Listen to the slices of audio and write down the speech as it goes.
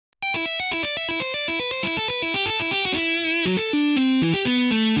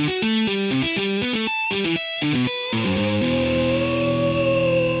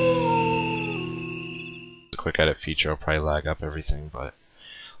edit feature will probably lag up everything, but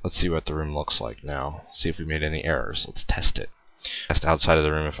let's see what the room looks like now. See if we made any errors. Let's test it. Test outside of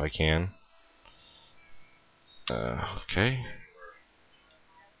the room if I can. Okay.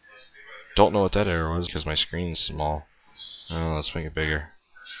 Don't know what that error was because my screen's small. Oh, let's make it bigger.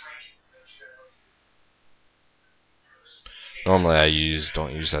 Normally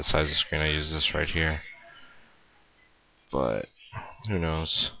don't use that size of screen, I use this right here. But who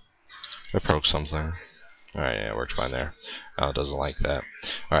knows? I broke something. Alright, yeah, it worked fine there. Oh, it doesn't like that.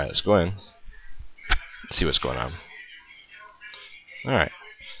 Alright, let's go in. See what's going on. Alright.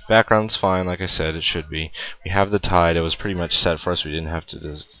 Background's fine, like I said, it should be. We have the tide, it was pretty much set for us. We didn't have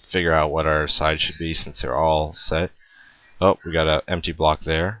to figure out what our side should be since they're all set. Oh, we got an empty block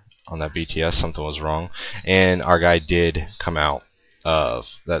there on that BTS, something was wrong. And our guy did come out of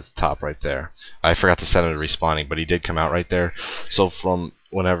that top right there. I forgot to set him to respawning, but he did come out right there. So from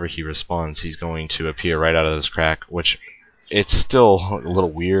whenever he respawns, he's going to appear right out of this crack, which it's still a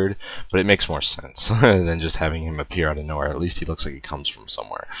little weird, but it makes more sense than just having him appear out of nowhere. At least he looks like he comes from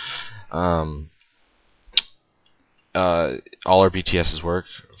somewhere. All our BTSs work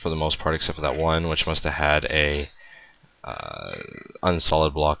for the most part, except for that one, which must have had a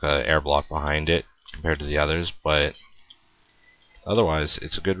unsolid block, air block behind it compared to the others, but otherwise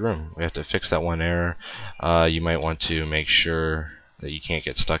it's a good room. We have to fix that one error. You might want to make sure that you can't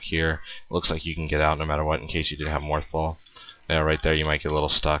get stuck here. It looks like you can get out no matter what in case you did have morph ball. Now right there you might get a little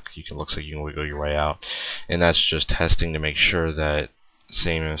stuck. Looks like you can wiggle your way out, and that's just testing to make sure that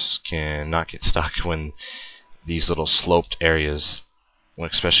Samus can not get stuck when these little sloped areas,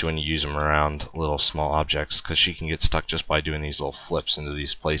 especially when you use them around little small objects, because she can get stuck just by doing these little flips into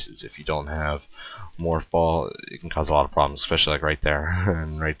these places. If you don't have morph ball, it can cause a lot of problems, especially like right there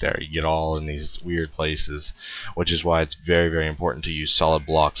and right there. You get all in these weird places, which is why it's very, very important to use solid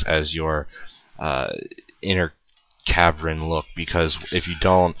blocks as your inner cavern look, because if you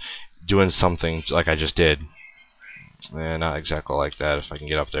don't, doing something like I just did, not exactly like that. If I can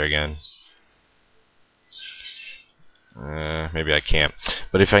get up there again. Maybe I can't.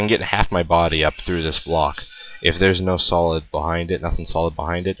 But if I can get half my body up through this block, if there's no solid behind it, nothing solid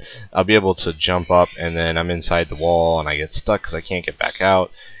behind it, I'll be able to jump up, and then I'm inside the wall and I get stuck because I can't get back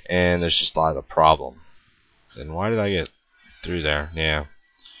out, and there's just a lot of problem. Then why did I get through there? Yeah.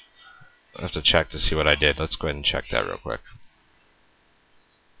 I have to check to see what I did. Let's go ahead and check that real quick.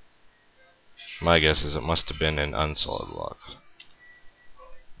 My guess is it must have been an unsolid block.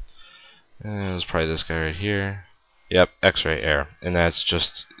 It was probably this guy right here. Yep, X-ray error, and that's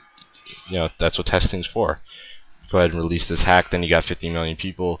just, that's what testing's for. Go ahead and release this hack, then you got 50 million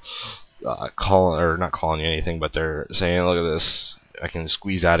people not calling you anything, but they're saying, look at this, I can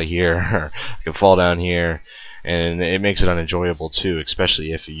squeeze out of here, or I can fall down here, and it makes it unenjoyable too,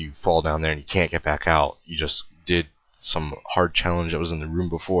 especially if you fall down there and you can't get back out. You just did some hard challenge that was in the room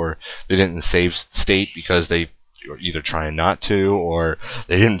before. They didn't save state because they were either trying not to, or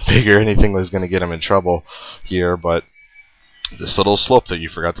they didn't figure anything was going to get them in trouble here. But this little slope that you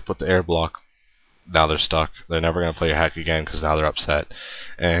forgot to put the air block, now they're stuck. They're never going to play your hack again because now they're upset,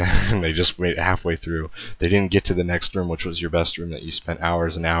 and they just made it halfway through. They didn't get to the next room, which was your best room that you spent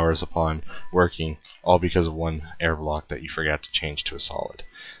hours and hours upon working, all because of one air block that you forgot to change to a solid.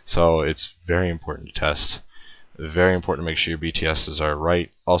 So it's very important to test. Very important to make sure your BTSs are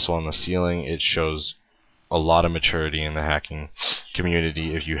right. Also on the ceiling, it shows a lot of maturity in the hacking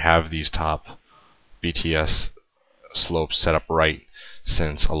community if you have these top BTS slopes set up right,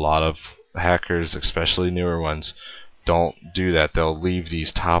 since a lot of hackers, especially newer ones, don't do that. They'll leave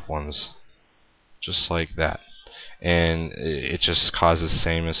these top ones just like that, and it just causes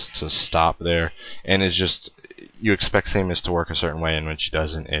Samus to stop there, and it's just, you expect Samus to work a certain way, and when she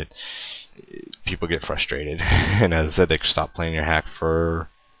doesn't, people get frustrated and as I said, they stop playing your hack for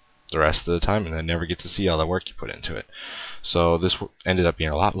the rest of the time, and then never get to see all the work you put into it. So this ended up being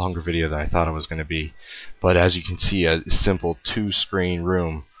a lot longer video than I thought it was going to be, but as you can see, a simple 2-screen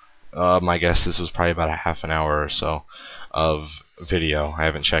room. My guess this was probably about a half an hour or so of video. I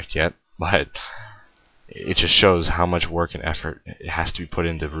haven't checked yet, but it just shows how much work and effort it has to be put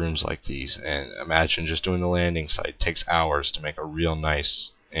into rooms like these. And imagine just doing the landing site. It takes hours to make a real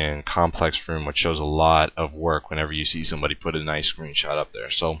nice and complex room, which shows a lot of work whenever you see somebody put a nice screenshot up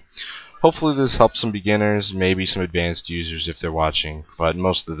there. So hopefully this helps some beginners, maybe some advanced users if they're watching, but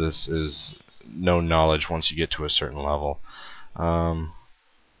most of this is known knowledge once you get to a certain level.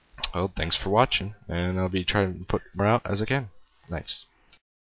 Well, thanks for watching, and I'll be trying to put more out as I can. Thanks.